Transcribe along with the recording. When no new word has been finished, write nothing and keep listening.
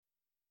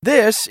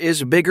This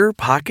is Bigger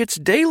Pockets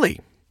Daily,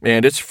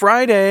 and it's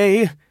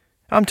Friday.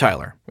 I'm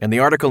Tyler, and the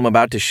article I'm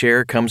about to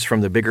share comes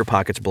from the Bigger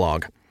Pockets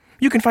blog.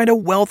 You can find a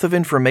wealth of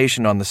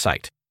information on the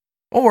site,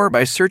 or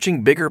by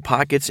searching Bigger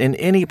Pockets in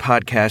any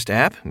podcast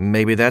app.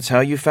 Maybe that's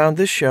how you found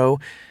this show.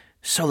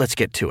 So let's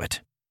get to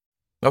it.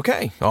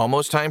 Okay,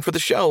 almost time for the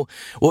show.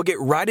 We'll get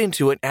right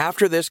into it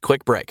after this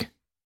quick break.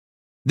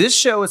 This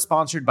show is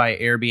sponsored by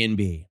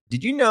Airbnb.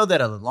 Did you know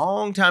that a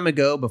long time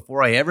ago,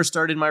 before I ever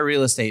started my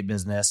real estate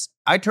business,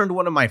 I turned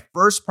one of my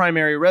first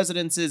primary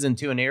residences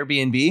into an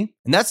Airbnb?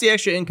 And that's the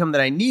extra income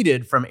that I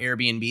needed from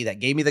Airbnb that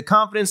gave me the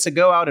confidence to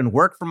go out and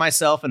work for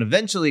myself and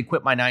eventually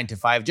quit my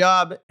 9-to-5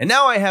 job. And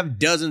now I have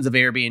dozens of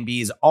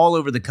Airbnbs all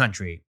over the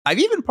country. I've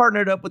even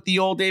partnered up with the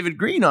old David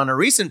Green on a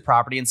recent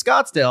property in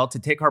Scottsdale to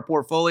take our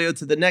portfolio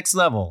to the next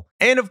level.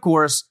 And of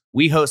course,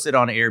 we host it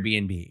on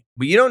Airbnb.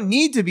 But you don't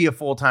need to be a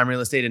full-time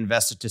real estate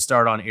investor to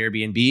start on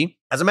Airbnb.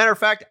 As a matter of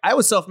fact, I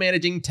was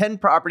self-managing 10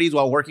 properties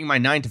while working my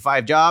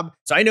 9-to-5 job,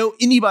 so I know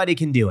anybody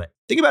can do it.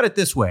 Think about it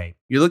this way.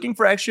 You're looking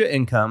for extra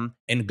income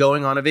and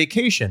going on a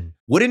vacation.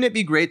 Wouldn't it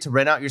be great to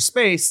rent out your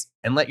space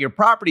and let your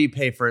property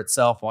pay for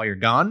itself while you're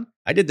gone?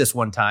 I did this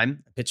one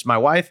time. I pitched my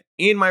wife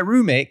and my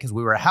roommate, because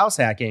we were house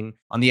hacking,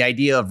 on the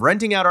idea of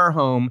renting out our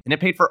home, and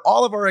it paid for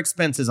all of our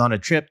expenses on a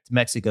trip to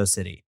Mexico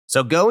City.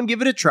 So go and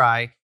give it a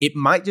try. It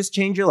might just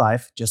change your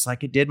life, just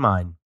like it did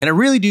mine. And I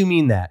really do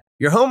mean that.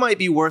 Your home might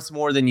be worth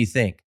more than you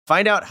think.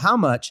 Find out how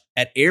much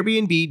at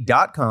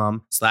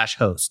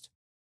airbnb.com/host.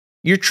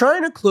 You're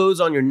trying to close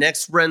on your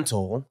next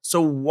rental,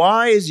 so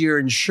why is your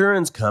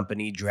insurance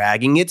company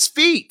dragging its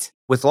feet?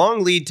 With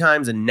long lead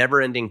times and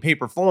never-ending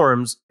paper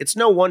forms, it's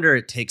no wonder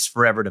it takes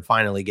forever to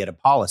finally get a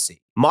policy.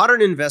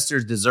 Modern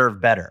investors deserve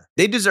better.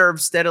 They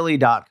deserve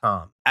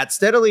Steadily.com. At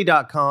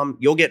Steadily.com,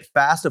 you'll get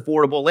fast,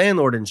 affordable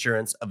landlord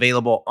insurance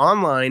available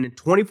online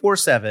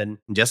 24/7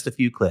 in just a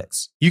few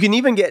clicks. You can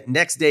even get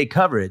next-day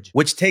coverage,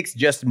 which takes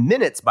just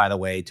minutes, by the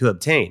way, to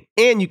obtain.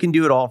 And you can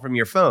do it all from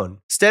your phone.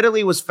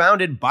 Steadily was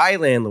founded by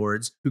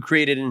landlords who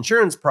created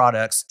insurance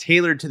products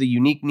tailored to the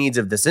unique needs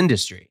of this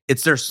industry.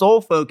 It's their sole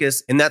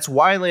focus, and that's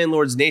why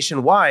landlords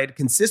nationwide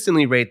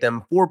consistently rate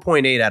them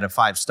 4.8 out of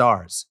 5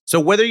 stars. So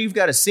whether you've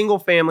got a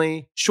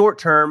single-family,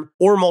 short-term,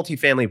 or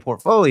multifamily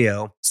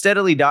portfolio,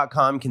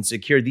 Steadily.com can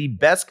secure the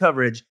best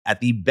coverage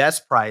at the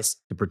best price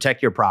to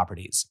protect your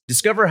properties.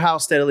 Discover how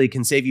Steadily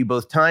can save you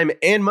both time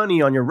and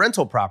money on your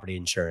rental property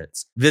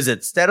insurance.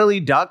 Visit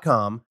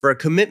Steadily.com for a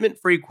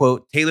commitment-free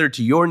quote tailored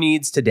to your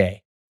needs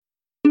today.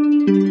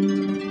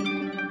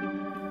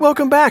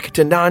 Welcome back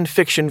to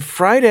Nonfiction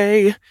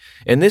Friday,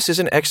 and this is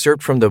an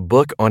excerpt from the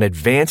book on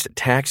Advanced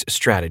Tax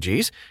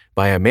Strategies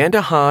by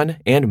Amanda Hahn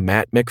and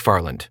Matt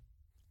McFarland.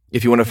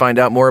 If you want to find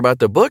out more about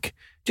the book,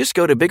 just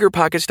go to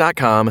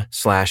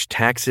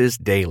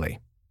biggerpockets.com/taxesdaily.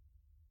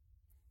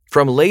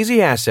 From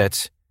lazy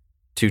assets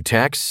to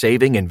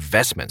tax-saving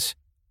investments.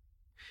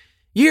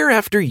 Year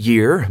after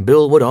year,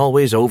 Bill would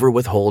always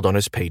over-withhold on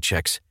his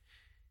paychecks.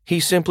 He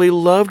simply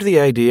loved the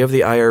idea of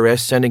the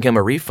IRS sending him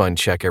a refund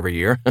check every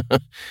year.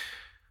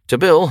 To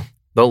Bill,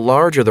 the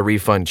larger the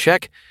refund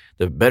check,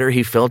 the better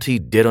he felt he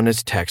did on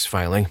his tax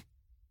filing.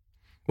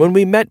 When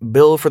we met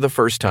Bill for the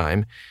first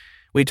time,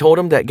 we told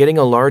him that getting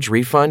a large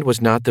refund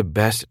was not the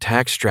best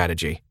tax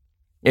strategy.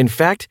 In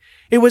fact,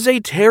 it was a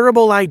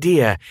terrible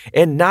idea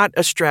and not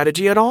a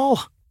strategy at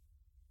all.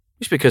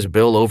 Just because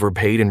Bill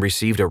overpaid and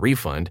received a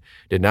refund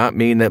did not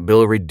mean that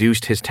Bill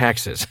reduced his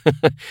taxes.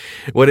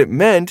 What it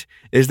meant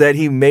is that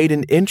he made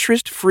an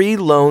interest-free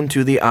loan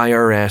to the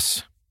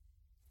IRS.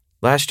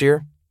 Last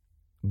year,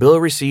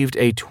 Bill received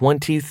a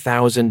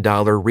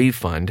 $20,000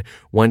 refund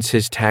once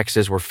his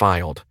taxes were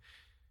filed.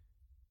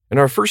 In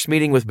our first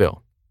meeting with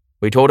Bill,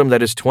 we told him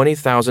that his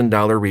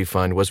 $20,000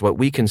 refund was what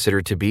we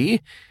considered to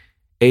be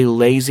a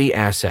lazy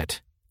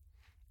asset.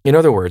 In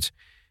other words,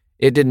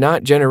 it did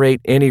not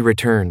generate any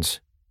returns.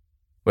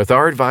 With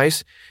our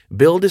advice,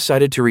 Bill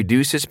decided to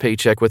reduce his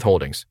paycheck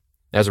withholdings.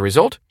 As a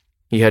result,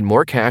 he had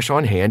more cash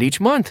on hand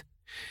each month.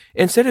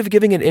 Instead of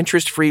giving an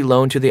interest-free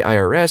loan to the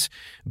IRS,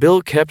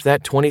 Bill kept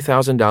that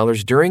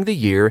 $20,000 during the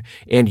year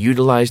and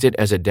utilized it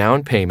as a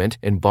down payment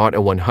and bought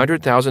a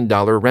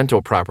 $100,000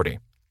 rental property.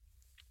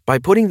 By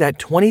putting that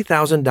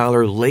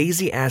 $20,000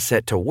 lazy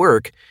asset to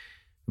work,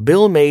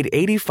 Bill made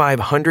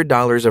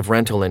 $8,500 of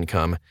rental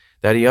income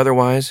that he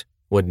otherwise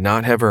would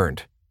not have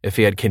earned if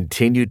he had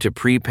continued to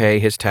prepay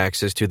his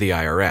taxes to the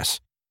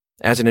IRS.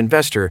 As an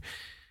investor,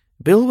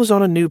 Bill was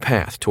on a new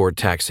path toward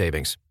tax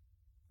savings.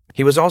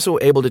 He was also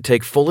able to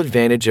take full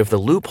advantage of the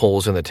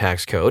loopholes in the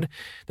tax code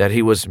that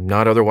he was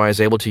not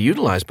otherwise able to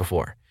utilize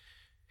before.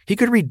 He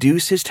could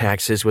reduce his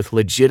taxes with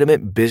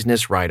legitimate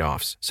business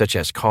write-offs, such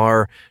as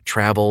car,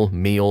 travel,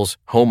 meals,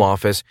 home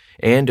office,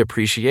 and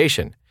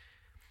depreciation.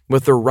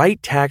 With the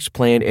right tax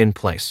plan in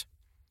place,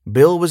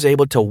 Bill was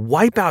able to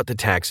wipe out the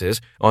taxes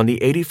on the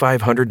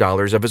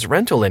 $8,500 of his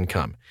rental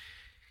income.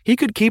 He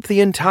could keep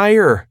the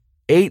entire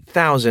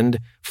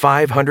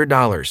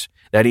 $8,500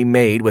 that he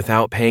made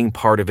without paying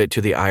part of it to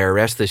the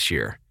IRS this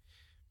year.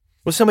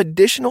 With some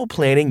additional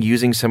planning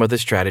using some of the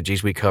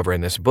strategies we cover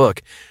in this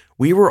book,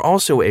 we were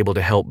also able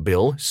to help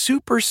Bill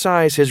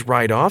supersize his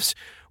write-offs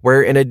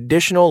where an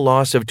additional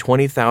loss of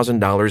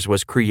 $20,000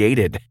 was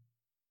created.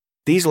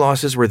 These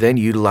losses were then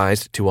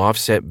utilized to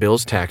offset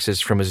Bill's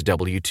taxes from his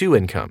W-2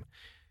 income.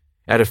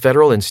 At a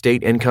federal and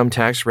state income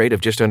tax rate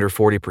of just under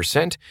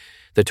 40%,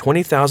 the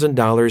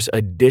 $20,000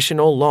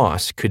 additional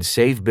loss could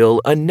save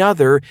Bill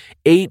another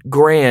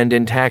 $8,000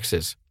 in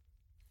taxes.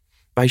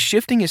 By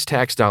shifting his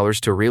tax dollars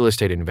to real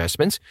estate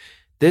investments,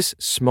 this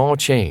small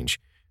change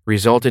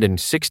resulted in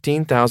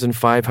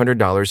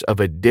 $16,500 of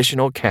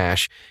additional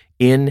cash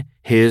in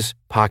his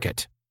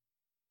pocket.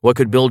 What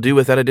could Bill do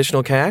with that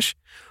additional cash?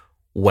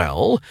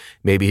 Well,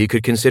 maybe he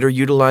could consider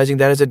utilizing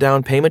that as a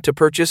down payment to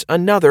purchase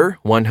another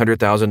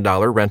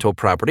 $100,000 rental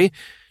property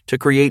to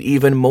create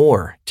even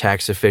more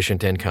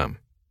tax-efficient income.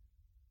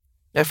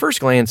 At first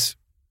glance,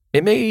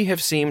 it may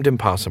have seemed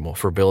impossible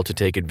for Bill to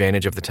take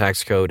advantage of the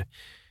tax code.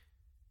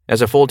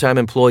 As a full-time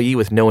employee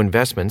with no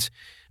investments,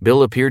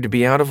 Bill appeared to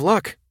be out of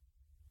luck.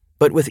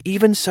 But with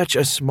even such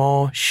a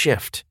small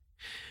shift,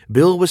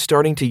 Bill was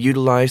starting to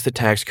utilize the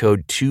tax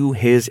code to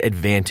his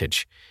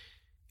advantage.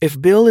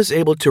 If Bill is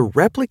able to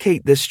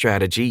replicate this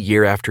strategy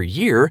year after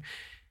year,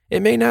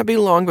 it may not be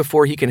long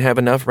before he can have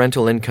enough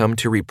rental income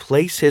to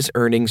replace his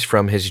earnings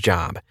from his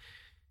job.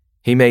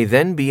 He may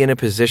then be in a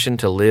position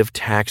to live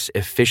tax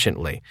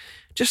efficiently,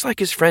 just like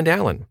his friend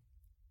Alan.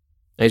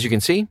 As you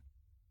can see,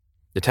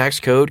 the tax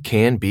code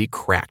can be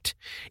cracked.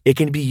 It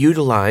can be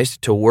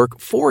utilized to work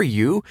for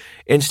you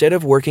instead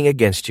of working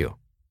against you.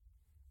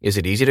 Is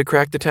it easy to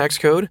crack the tax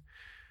code?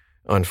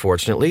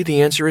 Unfortunately,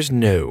 the answer is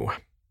no.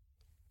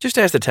 Just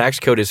as the tax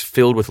code is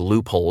filled with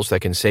loopholes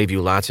that can save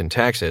you lots in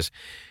taxes,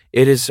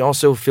 it is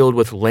also filled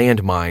with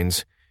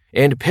landmines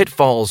and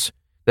pitfalls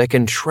that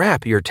can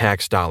trap your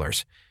tax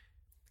dollars.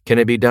 Can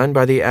it be done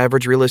by the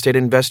average real estate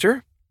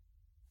investor?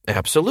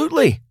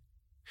 Absolutely.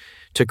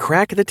 To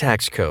crack the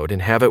tax code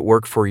and have it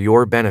work for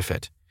your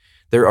benefit,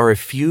 there are a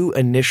few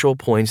initial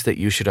points that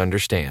you should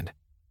understand.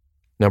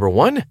 Number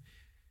 1,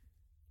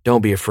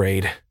 don't be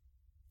afraid.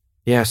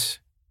 Yes,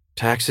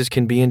 taxes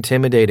can be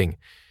intimidating.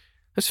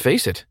 Let's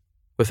face it,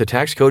 with the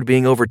tax code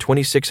being over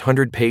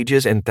 2,600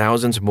 pages and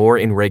thousands more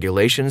in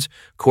regulations,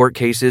 court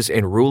cases,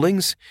 and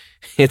rulings,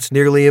 it's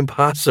nearly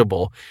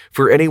impossible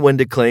for anyone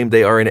to claim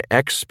they are an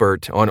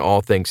expert on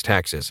all things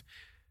taxes.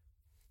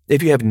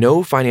 If you have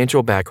no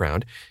financial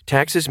background,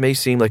 taxes may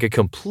seem like a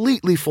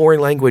completely foreign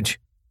language.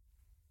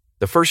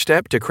 The first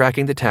step to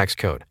cracking the tax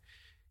code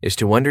is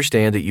to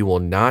understand that you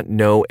will not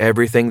know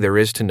everything there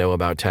is to know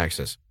about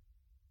taxes.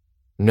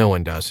 No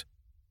one does.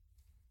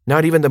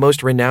 Not even the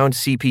most renowned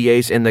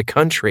CPAs in the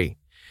country.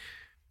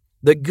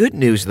 The good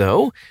news,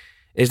 though,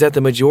 is that the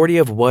majority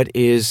of what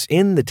is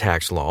in the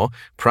tax law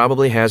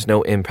probably has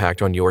no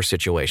impact on your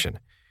situation.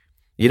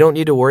 You don't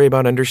need to worry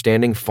about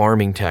understanding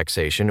farming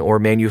taxation or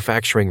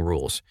manufacturing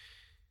rules.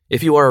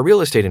 If you are a real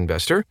estate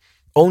investor,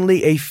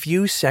 only a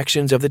few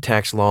sections of the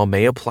tax law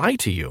may apply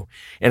to you,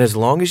 and as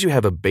long as you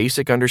have a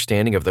basic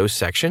understanding of those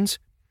sections,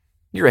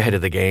 you're ahead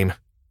of the game.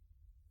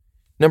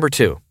 Number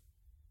 2,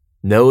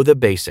 know the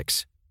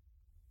basics.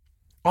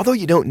 Although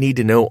you don't need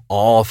to know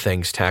all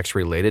things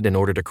tax-related in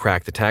order to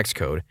crack the tax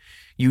code,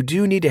 you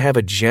do need to have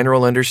a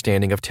general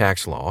understanding of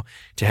tax law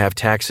to have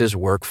taxes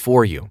work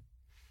for you.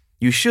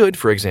 You should,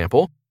 for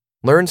example,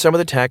 learn some of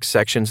the tax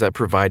sections that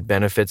provide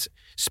benefits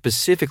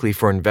specifically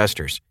for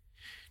investors.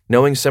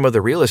 Knowing some of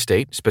the real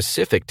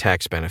estate-specific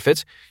tax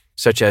benefits,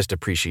 such as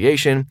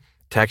depreciation,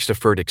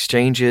 tax-deferred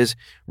exchanges,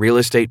 real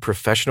estate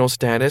professional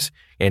status,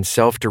 and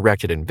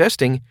self-directed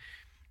investing,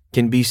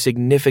 can be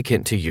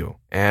significant to you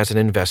as an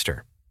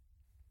investor.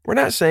 We're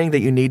not saying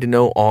that you need to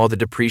know all the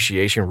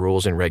depreciation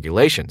rules and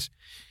regulations.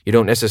 You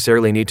don't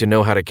necessarily need to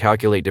know how to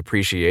calculate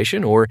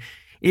depreciation or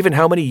even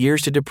how many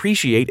years to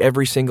depreciate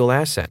every single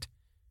asset.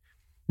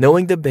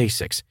 Knowing the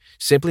basics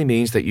simply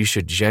means that you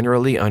should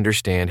generally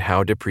understand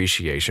how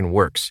depreciation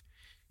works,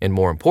 and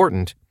more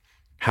important,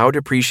 how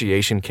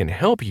depreciation can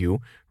help you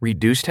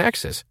reduce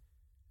taxes.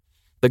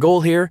 The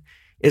goal here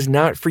is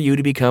not for you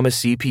to become a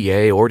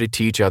CPA or to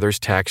teach others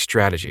tax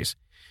strategies.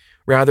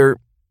 Rather,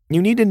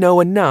 you need to know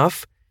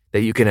enough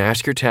that you can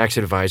ask your tax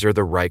advisor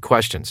the right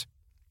questions.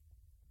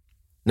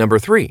 Number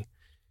 3,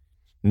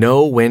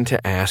 know when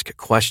to ask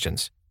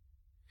questions.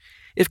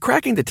 If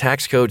cracking the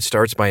tax code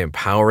starts by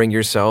empowering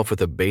yourself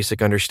with a basic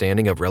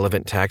understanding of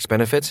relevant tax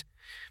benefits,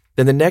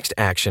 then the next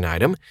action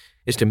item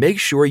is to make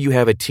sure you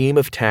have a team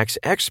of tax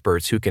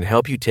experts who can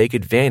help you take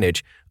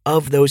advantage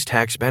of those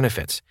tax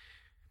benefits.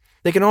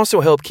 They can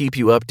also help keep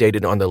you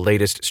updated on the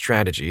latest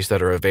strategies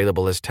that are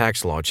available as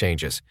tax law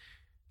changes.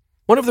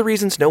 One of the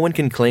reasons no one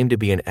can claim to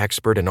be an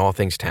expert in all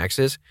things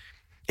taxes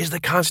is the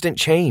constant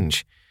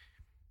change.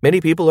 Many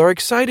people are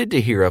excited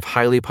to hear of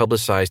highly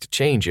publicized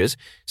changes,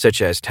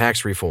 such as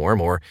tax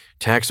reform or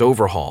tax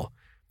overhaul.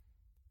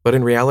 But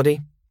in reality,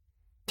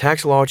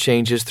 tax law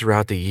changes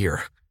throughout the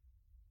year.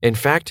 In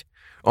fact,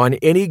 on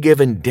any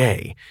given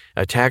day,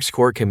 a tax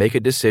court can make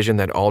a decision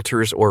that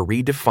alters or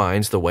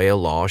redefines the way a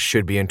law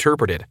should be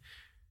interpreted.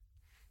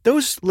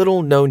 Those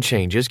little known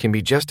changes can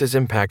be just as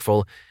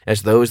impactful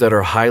as those that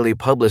are highly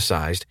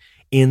publicized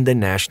in the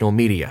national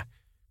media.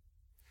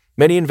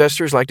 Many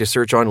investors like to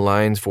search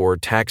online for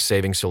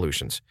tax-saving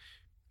solutions.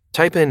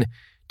 Type in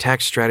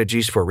tax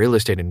strategies for real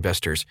estate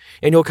investors,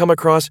 and you'll come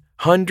across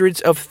hundreds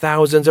of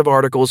thousands of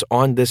articles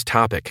on this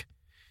topic.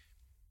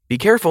 Be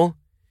careful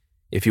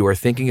if you are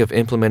thinking of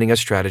implementing a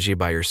strategy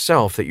by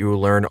yourself that you will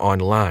learn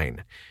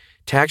online.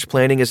 Tax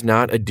planning is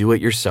not a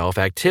do-it-yourself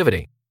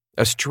activity.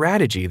 A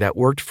strategy that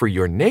worked for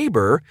your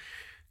neighbor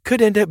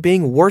could end up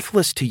being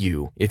worthless to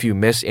you if you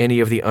miss any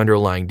of the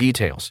underlying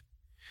details.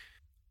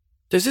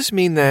 Does this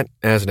mean that,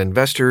 as an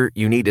investor,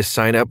 you need to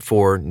sign up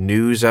for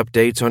news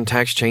updates on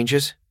tax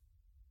changes?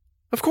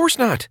 Of course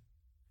not.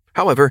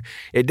 However,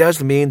 it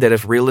does mean that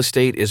if real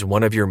estate is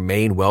one of your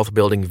main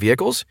wealth-building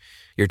vehicles,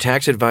 your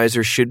tax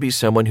advisor should be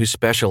someone who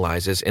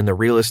specializes in the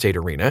real estate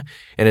arena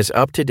and is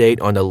up to date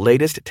on the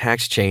latest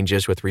tax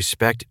changes with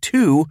respect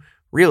to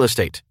real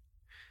estate.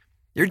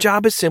 Your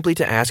job is simply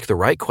to ask the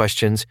right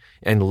questions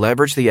and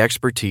leverage the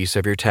expertise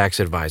of your tax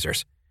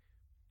advisors.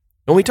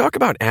 When we talk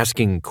about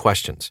asking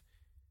questions,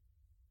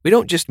 we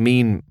don't just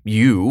mean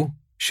you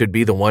should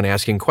be the one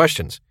asking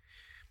questions.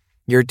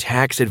 Your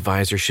tax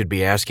advisor should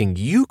be asking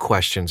you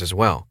questions as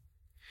well.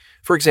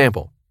 For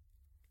example,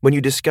 when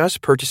you discuss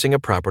purchasing a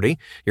property,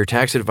 your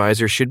tax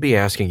advisor should be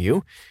asking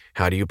you,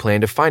 how do you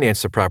plan to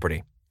finance the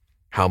property?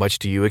 How much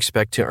do you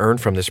expect to earn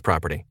from this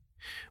property?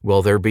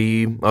 Will there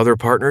be other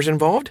partners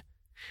involved?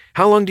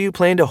 How long do you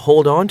plan to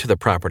hold on to the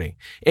property?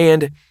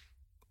 And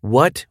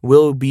what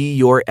will be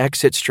your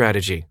exit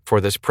strategy for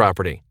this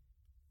property?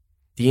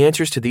 The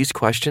answers to these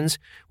questions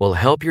will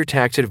help your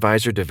tax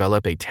advisor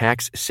develop a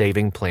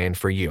tax-saving plan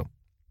for you.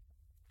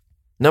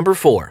 Number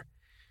 4,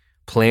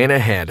 plan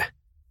ahead.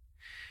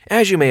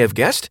 As you may have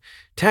guessed,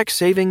 tax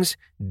savings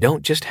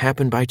don't just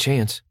happen by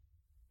chance.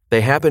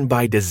 They happen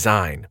by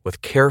design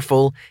with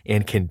careful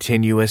and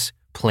continuous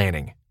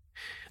planning.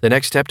 The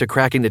next step to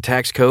cracking the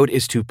tax code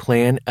is to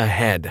plan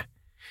ahead.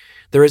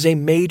 There is a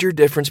major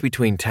difference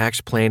between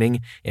tax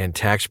planning and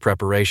tax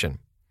preparation.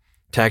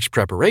 Tax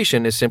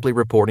preparation is simply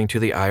reporting to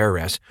the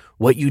IRS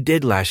what you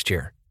did last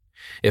year.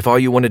 If all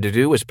you wanted to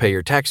do was pay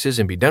your taxes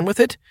and be done with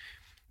it,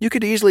 you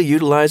could easily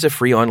utilize a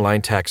free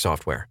online tax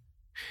software.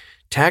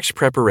 Tax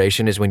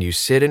preparation is when you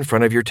sit in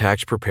front of your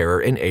tax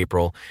preparer in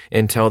April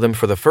and tell them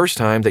for the first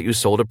time that you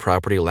sold a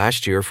property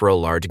last year for a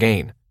large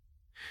gain.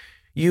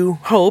 You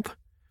hope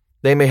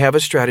they may have a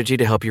strategy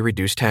to help you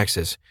reduce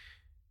taxes,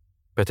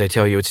 but they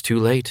tell you it's too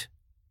late.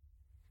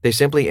 They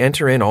simply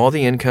enter in all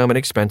the income and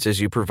expenses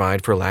you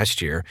provide for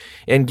last year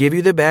and give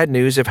you the bad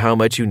news of how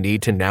much you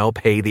need to now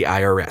pay the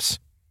IRS.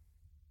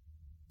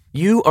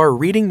 You are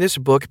reading this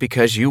book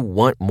because you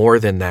want more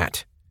than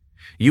that.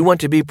 You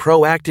want to be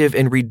proactive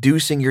in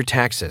reducing your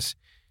taxes.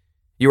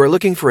 You are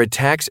looking for a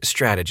tax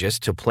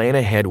strategist to plan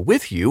ahead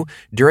with you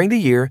during the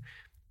year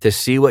to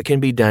see what can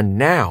be done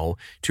now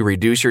to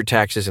reduce your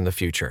taxes in the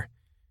future.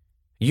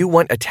 You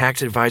want a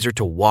tax advisor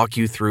to walk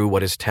you through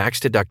what is tax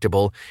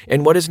deductible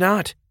and what is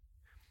not.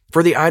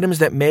 For the items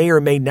that may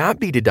or may not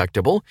be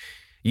deductible,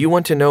 you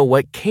want to know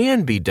what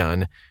can be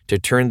done to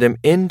turn them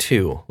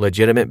into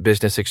legitimate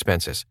business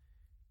expenses.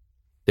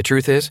 The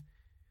truth is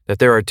that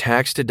there are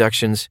tax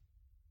deductions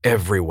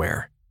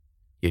everywhere.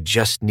 You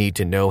just need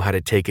to know how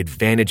to take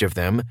advantage of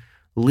them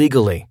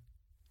legally.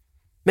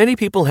 Many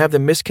people have the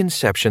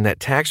misconception that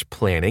tax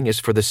planning is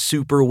for the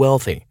super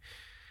wealthy,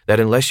 that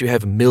unless you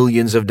have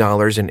millions of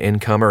dollars in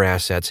income or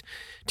assets,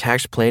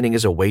 tax planning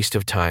is a waste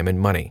of time and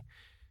money.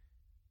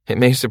 It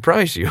may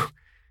surprise you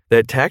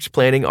that tax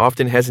planning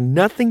often has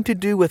nothing to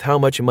do with how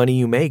much money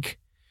you make.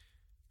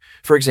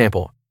 For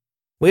example,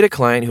 we had a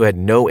client who had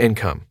no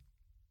income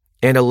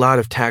and a lot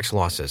of tax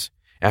losses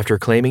after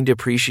claiming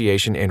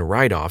depreciation and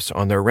write-offs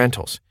on their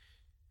rentals.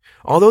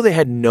 Although they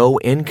had no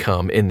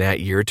income in that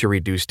year to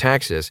reduce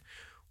taxes,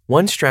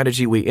 one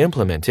strategy we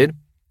implemented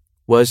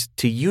was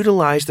to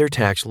utilize their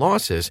tax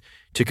losses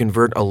to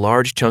convert a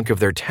large chunk of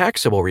their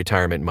taxable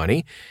retirement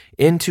money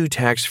into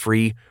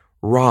tax-free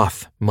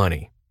Roth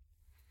money.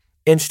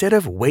 Instead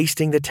of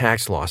wasting the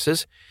tax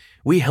losses,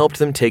 we helped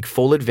them take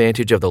full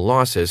advantage of the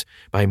losses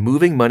by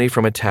moving money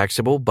from a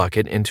taxable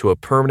bucket into a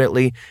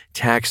permanently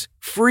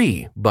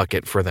tax-free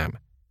bucket for them.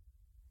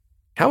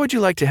 How would you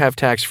like to have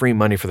tax-free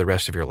money for the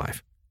rest of your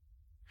life?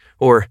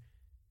 Or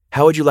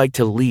how would you like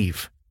to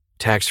leave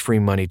tax-free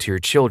money to your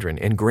children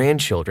and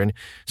grandchildren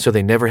so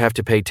they never have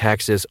to pay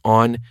taxes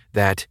on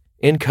that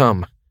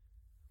income?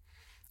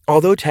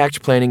 Although tax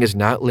planning is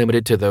not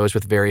limited to those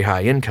with very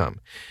high income,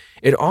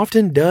 it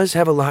often does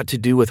have a lot to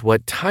do with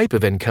what type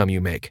of income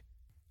you make.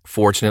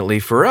 Fortunately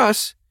for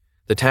us,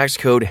 the tax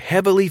code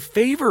heavily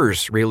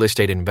favors real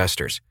estate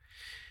investors.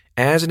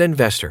 As an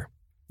investor,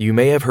 you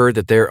may have heard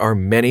that there are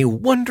many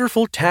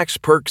wonderful tax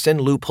perks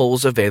and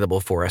loopholes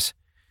available for us.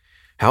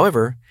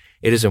 However,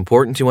 it is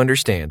important to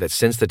understand that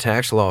since the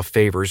tax law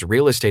favors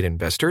real estate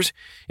investors,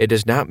 it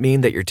does not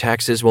mean that your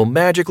taxes will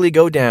magically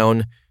go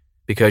down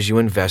because you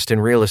invest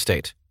in real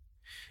estate.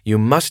 You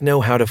must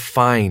know how to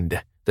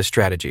find the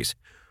strategies,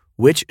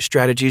 which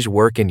strategies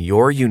work in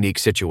your unique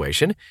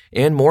situation,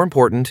 and more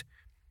important,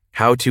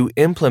 how to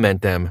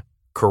implement them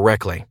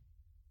correctly.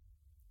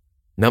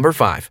 Number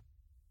 5,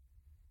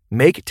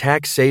 make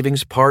tax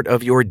savings part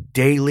of your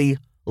daily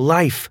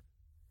life.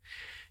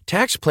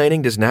 Tax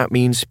planning does not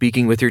mean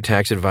speaking with your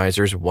tax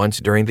advisors once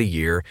during the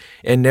year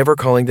and never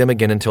calling them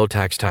again until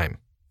tax time.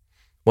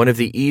 One of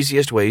the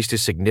easiest ways to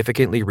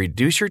significantly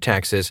reduce your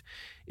taxes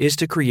is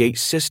to create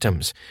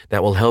systems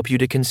that will help you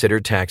to consider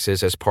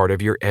taxes as part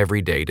of your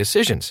everyday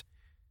decisions.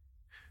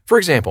 For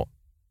example,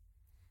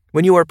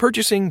 when you are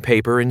purchasing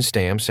paper and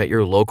stamps at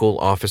your local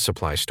office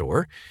supply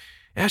store,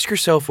 ask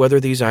yourself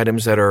whether these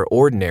items that are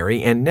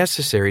ordinary and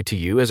necessary to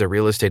you as a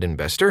real estate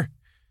investor.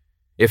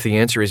 If the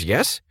answer is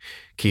yes,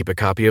 keep a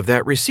copy of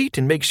that receipt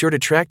and make sure to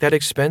track that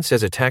expense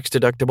as a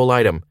tax-deductible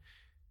item.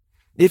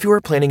 If you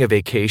are planning a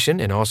vacation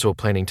and also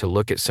planning to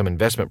look at some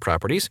investment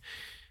properties,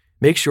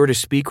 make sure to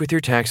speak with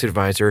your tax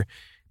advisor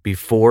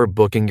before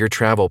booking your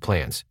travel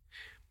plans.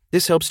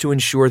 This helps to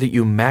ensure that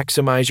you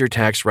maximize your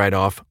tax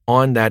write-off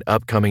on that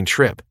upcoming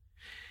trip.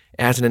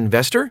 As an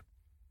investor,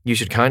 you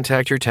should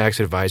contact your tax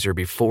advisor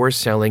before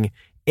selling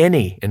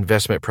any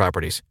investment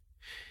properties.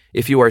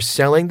 If you are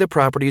selling the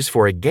properties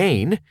for a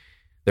gain,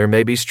 there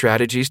may be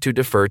strategies to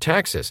defer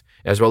taxes,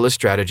 as well as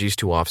strategies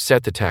to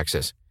offset the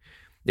taxes.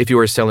 If you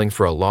are selling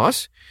for a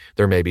loss,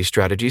 there may be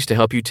strategies to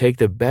help you take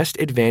the best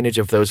advantage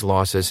of those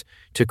losses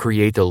to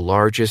create the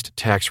largest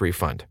tax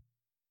refund.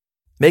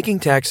 Making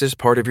taxes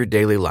part of your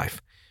daily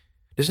life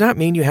does not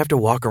mean you have to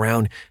walk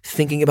around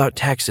thinking about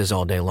taxes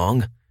all day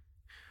long.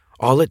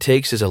 All it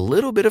takes is a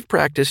little bit of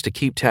practice to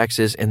keep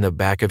taxes in the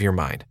back of your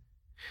mind.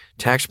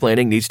 Tax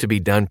planning needs to be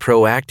done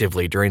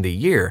proactively during the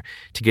year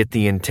to get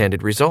the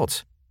intended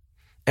results.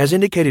 As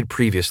indicated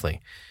previously,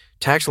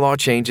 tax law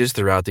changes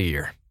throughout the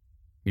year.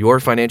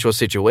 Your financial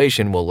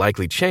situation will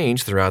likely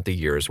change throughout the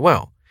year as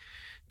well.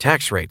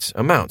 Tax rates,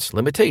 amounts,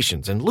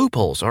 limitations, and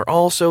loopholes are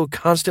also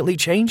constantly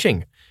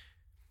changing.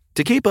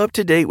 To keep up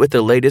to date with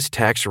the latest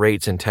tax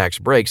rates and tax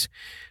breaks,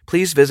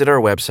 please visit our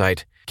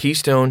website,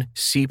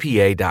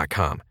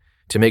 KeystoneCPA.com,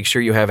 to make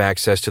sure you have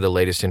access to the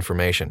latest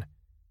information.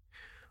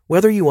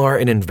 Whether you are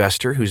an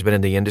investor who's been in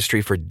the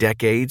industry for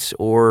decades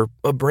or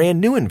a brand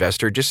new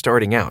investor just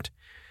starting out,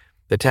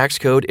 the tax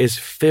code is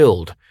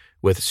filled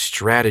with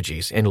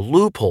strategies and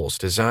loopholes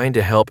designed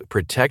to help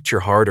protect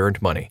your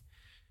hard-earned money.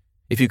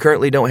 If you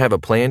currently don't have a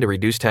plan to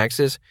reduce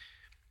taxes,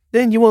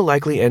 then you will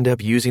likely end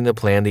up using the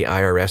plan the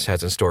IRS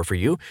has in store for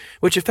you,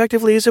 which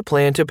effectively is a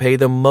plan to pay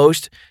the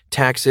most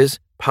taxes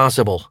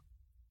possible.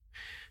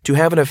 To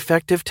have an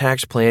effective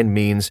tax plan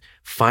means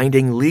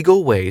finding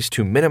legal ways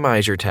to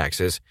minimize your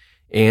taxes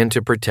and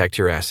to protect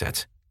your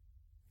assets.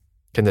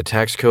 Can the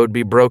tax code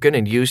be broken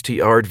and used to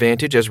our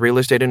advantage as real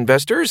estate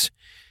investors?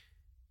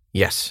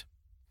 Yes.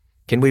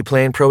 Can we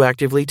plan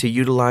proactively to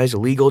utilize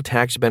legal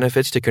tax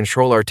benefits to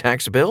control our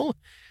tax bill?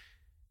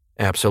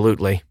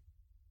 Absolutely.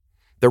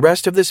 The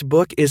rest of this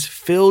book is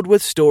filled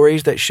with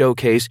stories that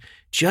showcase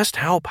just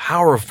how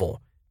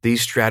powerful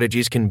these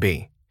strategies can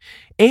be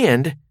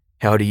and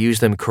how to use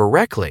them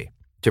correctly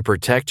to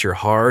protect your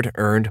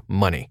hard-earned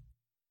money.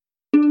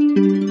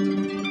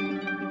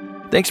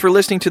 Thanks for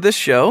listening to this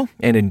show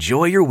and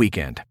enjoy your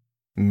weekend.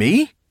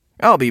 Me?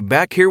 I'll be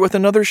back here with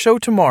another show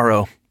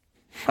tomorrow.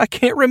 I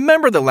can't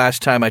remember the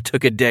last time I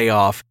took a day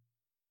off.